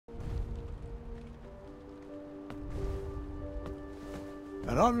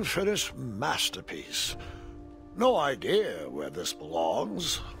An unfinished masterpiece. No idea where this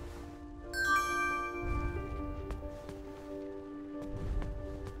belongs.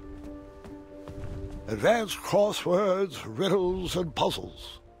 Advanced crosswords, riddles, and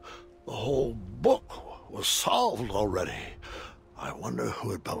puzzles. The whole book was solved already. I wonder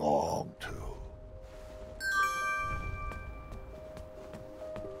who it belonged to.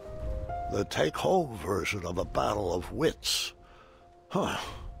 The take-home version of a battle of wits. Huh,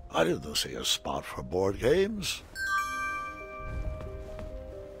 I didn't see a spot for board games.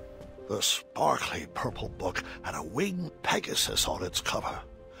 The sparkly purple book had a winged Pegasus on its cover.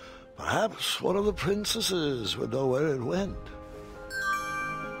 Perhaps one of the princesses would know where it went.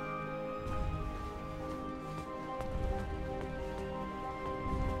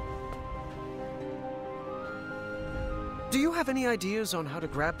 Do you have any ideas on how to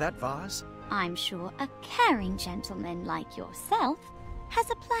grab that vase? I'm sure a caring gentleman like yourself has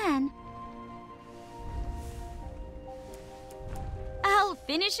a plan. I'll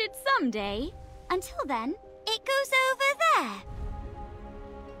finish it someday. Until then, it goes over there.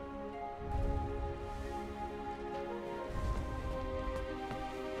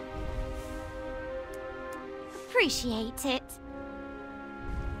 Appreciate it.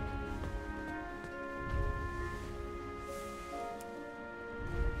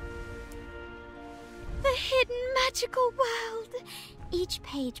 The hidden magical world. Each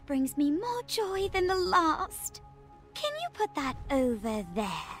page brings me more joy than the last. Can you put that over there?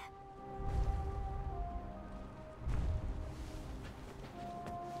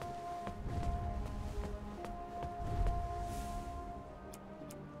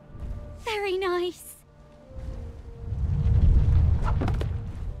 Very nice.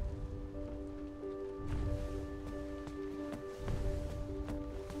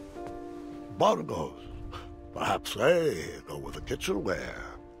 Bongos. Perhaps they go with the kitchenware.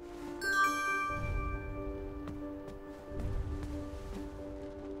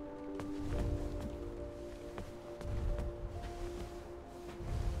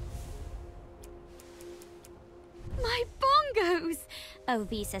 My bongos!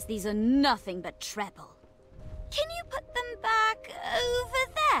 Ovi says these are nothing but treble. Can you put them back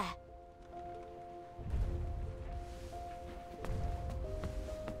over there?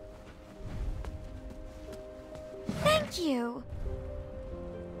 Thank you.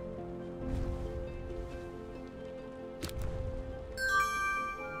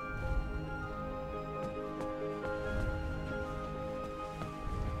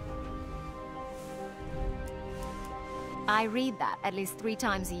 I read that at least 3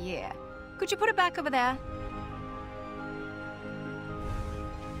 times a year. Could you put it back over there?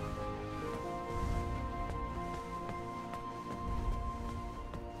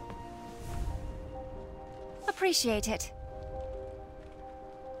 Appreciate it.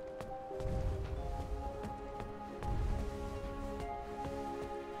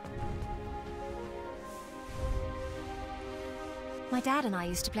 My dad and I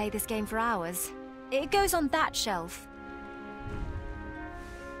used to play this game for hours. It goes on that shelf.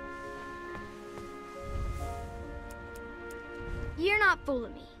 You're not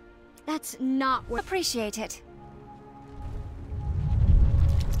fooling me. That's not what... Appreciate it.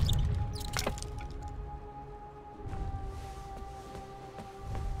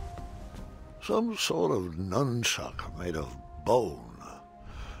 Some sort of nunchuck made of bone.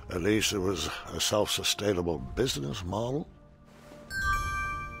 At least it was a self-sustainable business model.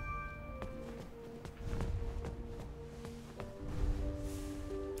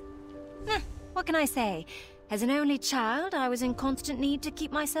 What can I say? As an only child, I was in constant need to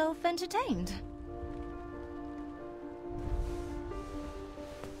keep myself entertained.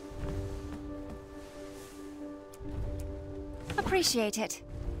 Appreciate it.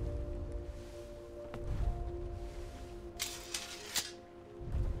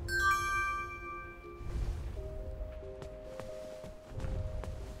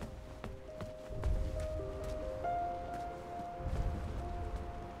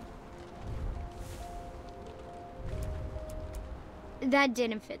 That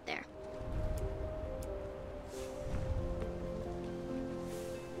didn't fit there.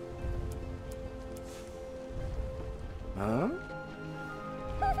 Huh?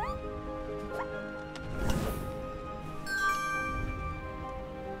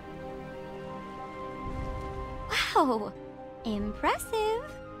 Wow! Impressive.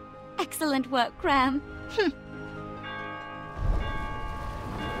 Excellent work, Graham.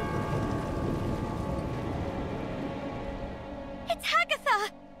 It's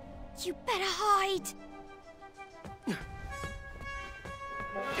Hagatha! You better hide.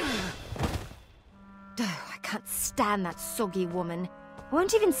 I can't stand that soggy woman.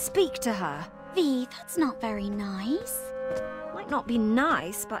 Won't even speak to her. V, that's not very nice. Might not be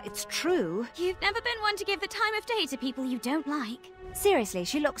nice, but it's true. You've never been one to give the time of day to people you don't like. Seriously,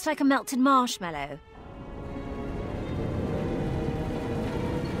 she looks like a melted marshmallow.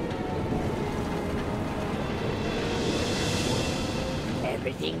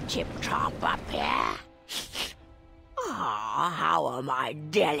 Everything tip-top up here? Ah, how are my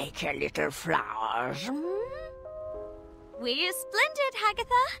delicate little flowers? We're splendid,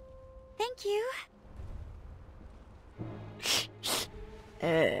 Hagatha. Thank you.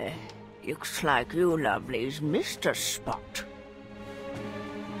 Looks like you lovelies missed a spot.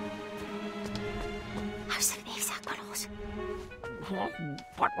 How's the face, Aqualos?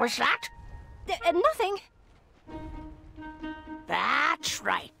 What was that? Nothing. That's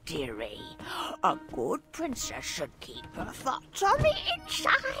right, dearie. A good princess should keep her thoughts on the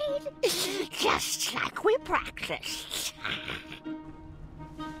inside, just like we practiced.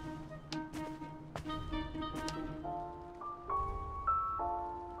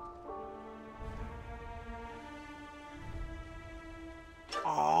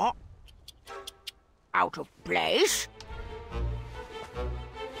 Oh, out of place?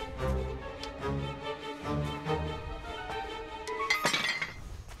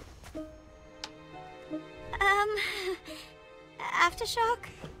 Aftershock?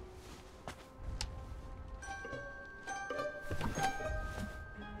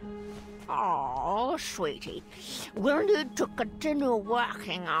 Oh, sweetie, we'll need to continue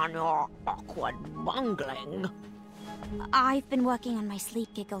working on your awkward bungling. I've been working on my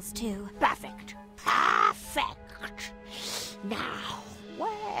sleep giggles, too. Perfect. Perfect. Now,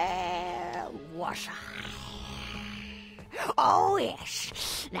 where was I? Oh,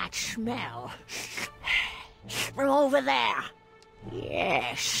 yes, that smell. From over there.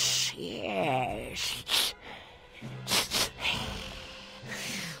 Yes, yes.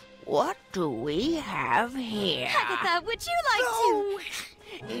 What do we have here? Hagatha, would you like to...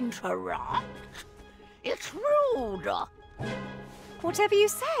 Don't interrupt. It's rude. Whatever you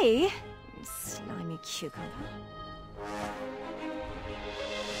say. Slimy cucumber.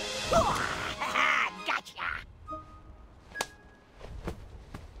 Gotcha.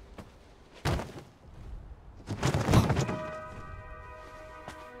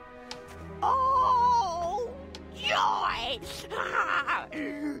 Oh, joy!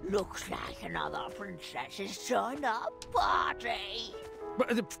 Looks like another princess has joined our party.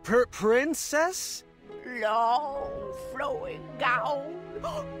 Princess? Long, flowing gown,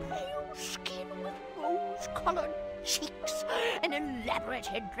 pale skin with rose-colored cheeks, an elaborate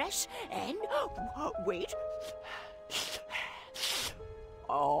headdress, and... wait.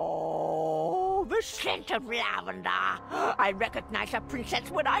 Oh, the scent of lavender. I recognize a princess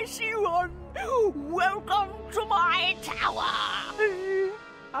when I see one. Welcome to my tower.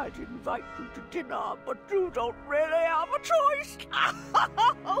 I'd invite you to dinner, but you don't really have a choice.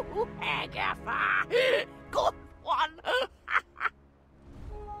 Oh, Agatha. Good one.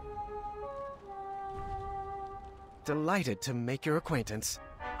 Delighted to make your acquaintance.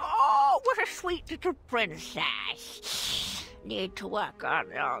 Oh, what a sweet little princess. Need to work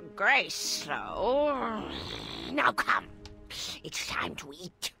on your grace, though. Now come. It's time to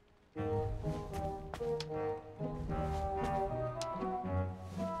eat.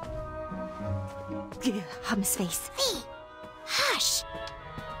 Hum's face. V, hush.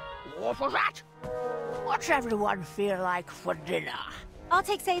 What was that? What's everyone feel like for dinner? I'll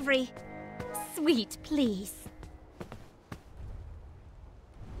take savory. Sweet, please.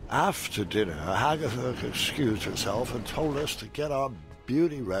 After dinner, Hagatha excused herself and told us to get our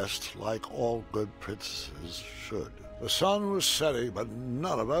beauty rest like all good princesses should. The sun was setting, but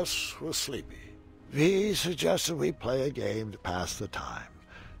none of us were sleepy. V suggested we play a game to pass the time.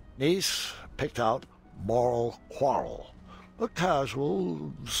 Niece picked out Moral Quarrel, a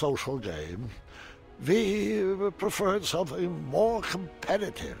casual social game. V preferred something more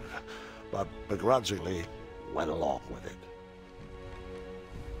competitive, but begrudgingly went along with it.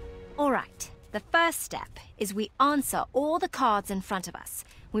 All right. The first step is we answer all the cards in front of us.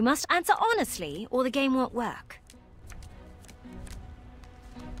 We must answer honestly, or the game won't work.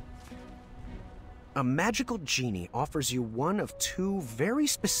 A magical genie offers you one of two very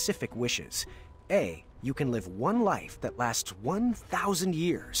specific wishes. A, you can live one life that lasts 1,000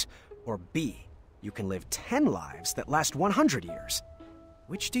 years. Or B, you can live 10 lives that last 100 years.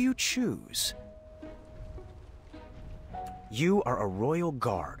 Which do you choose? You are a royal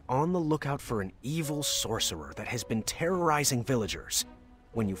guard on the lookout for an evil sorcerer that has been terrorizing villagers.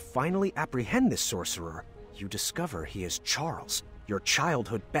 When you finally apprehend this sorcerer, you discover he is Charles, your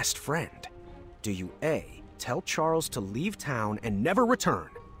childhood best friend. Do you A, tell Charles to leave town and never return.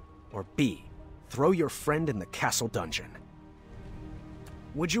 Or B, throw your friend in the castle dungeon.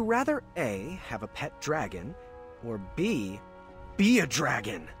 Would you rather A, have a pet dragon, or B, be a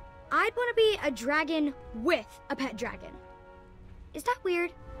dragon? I'd want to be a dragon with a pet dragon. Is that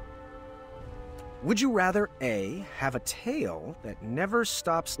weird? Would you rather A, have a tail that never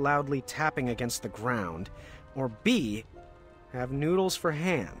stops loudly tapping against the ground, or B, have noodles for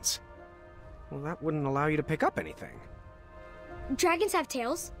hands? Well, that wouldn't allow you to pick up anything. Dragons have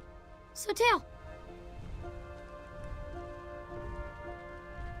tails, so tail.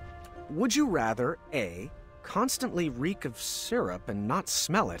 Would you rather A, constantly reek of syrup and not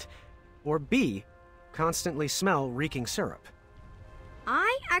smell it, or B, constantly smell reeking syrup?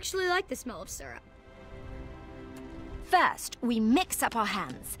 I actually like the smell of syrup. First, we mix up our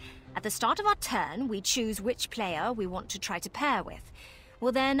hands. At the start of our turn, we choose which player we want to try to pair with.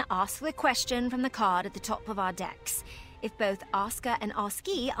 We'll then ask the question from the card at the top of our decks. If both asker and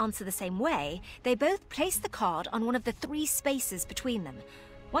askee answer the same way, they both place the card on one of the 3 spaces between them.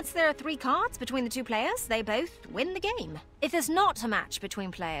 Once there are 3 cards between the 2 players, they both win the game. If there's not a match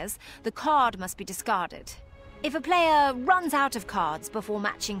between players, the card must be discarded. If a player runs out of cards before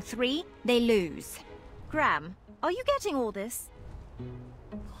matching 3, they lose. Graham, are you getting all this?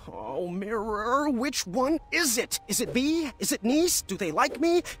 Oh, Mirror, which one is it? Is it B? Is it Niece? Do they like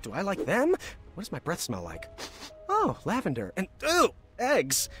me? Do I like them? What does my breath smell like? Oh, lavender. And, ew,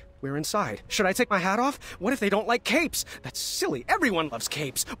 eggs. We're inside. Should I take my hat off? What if they don't like capes? That's silly. Everyone loves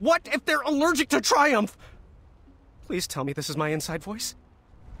capes. What if they're allergic to Triumph? Please tell me this is my inside voice.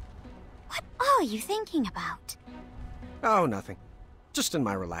 What are you thinking about? Oh, nothing. Just in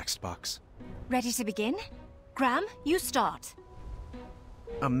my relaxed box. Ready to begin? Graham, you start.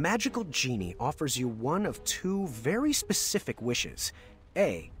 A magical genie offers you one of 2 very specific wishes.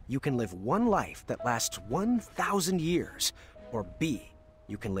 A, you can live 1 life that lasts 1,000 years. Or B,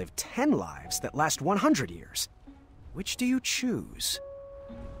 you can live 10 lives that last 100 years. Which do you choose?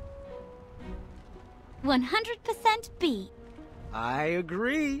 100% B. I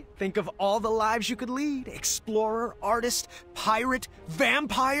agree. Think of all the lives you could lead. Explorer, artist, pirate,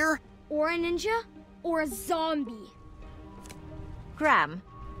 vampire. Or a ninja, or a zombie. Graham.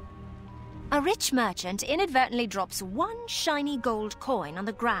 A rich merchant inadvertently drops 1 shiny gold coin on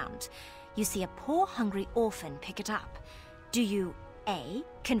the ground. You see a poor, hungry orphan pick it up. Do you A,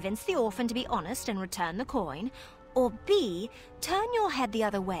 convince the orphan to be honest and return the coin, or B, turn your head the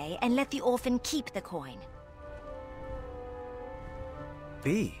other way and let the orphan keep the coin?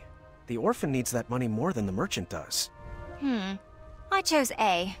 B. The orphan needs that money more than the merchant does. I chose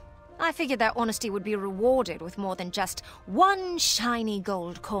A. I figured their honesty would be rewarded with more than just 1 shiny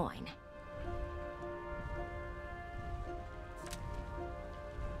gold coin.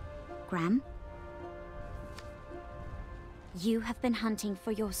 Graham? You have been hunting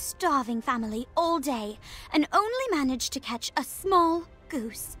for your starving family all day and only managed to catch a small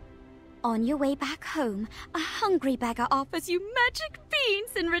goose. On your way back home, a hungry beggar offers you magic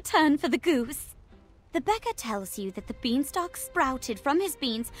beans in return for the goose. The beggar tells you that the beanstalk sprouted from his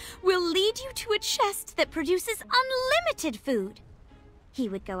beans will lead you to a chest that produces unlimited food. He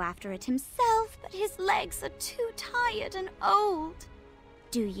would go after it himself, but his legs are too tired and old.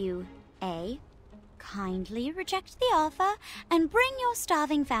 Do you A, kindly reject the offer and bring your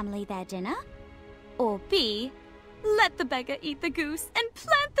starving family their dinner? Or B, let the beggar eat the goose and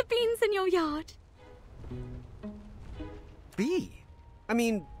plant the beans in your yard? B. I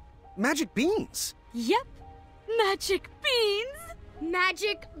mean, magic beans. Yep, magic beans!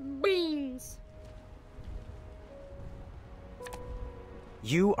 Magic beans.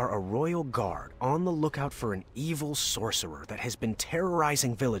 You are a royal guard on the lookout for an evil sorcerer that has been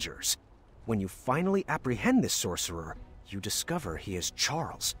terrorizing villagers. When you finally apprehend this sorcerer, you discover he is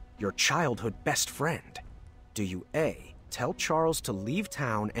Charles, your childhood best friend. Do you A, tell Charles to leave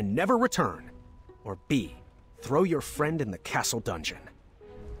town and never return? Or B, throw your friend in the castle dungeon?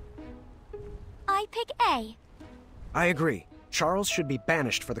 I pick A. I agree. Charles should be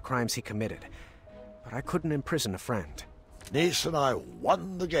banished for the crimes he committed. But I couldn't imprison a friend. Niece and I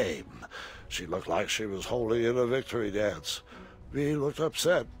won the game. She looked like she was holding in a victory dance. We looked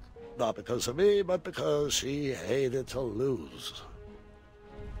upset, not because of me, but because she hated to lose.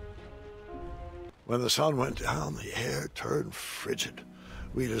 When the sun went down, the air turned frigid.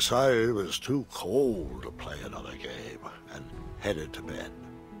 We decided it was too cold to play another game and headed to bed.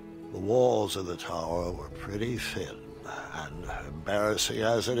 The walls of the tower were pretty thin, and embarrassing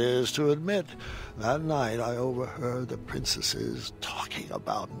as it is to admit, that night I overheard the princesses talking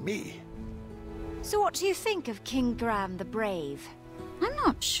about me. So what do you think of King Graham the Brave? I'm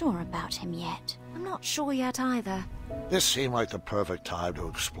not sure about him yet. I'm not sure yet either. This seemed like the perfect time to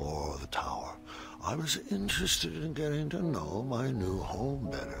explore the tower. I was interested in getting to know my new home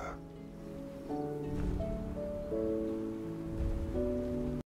better.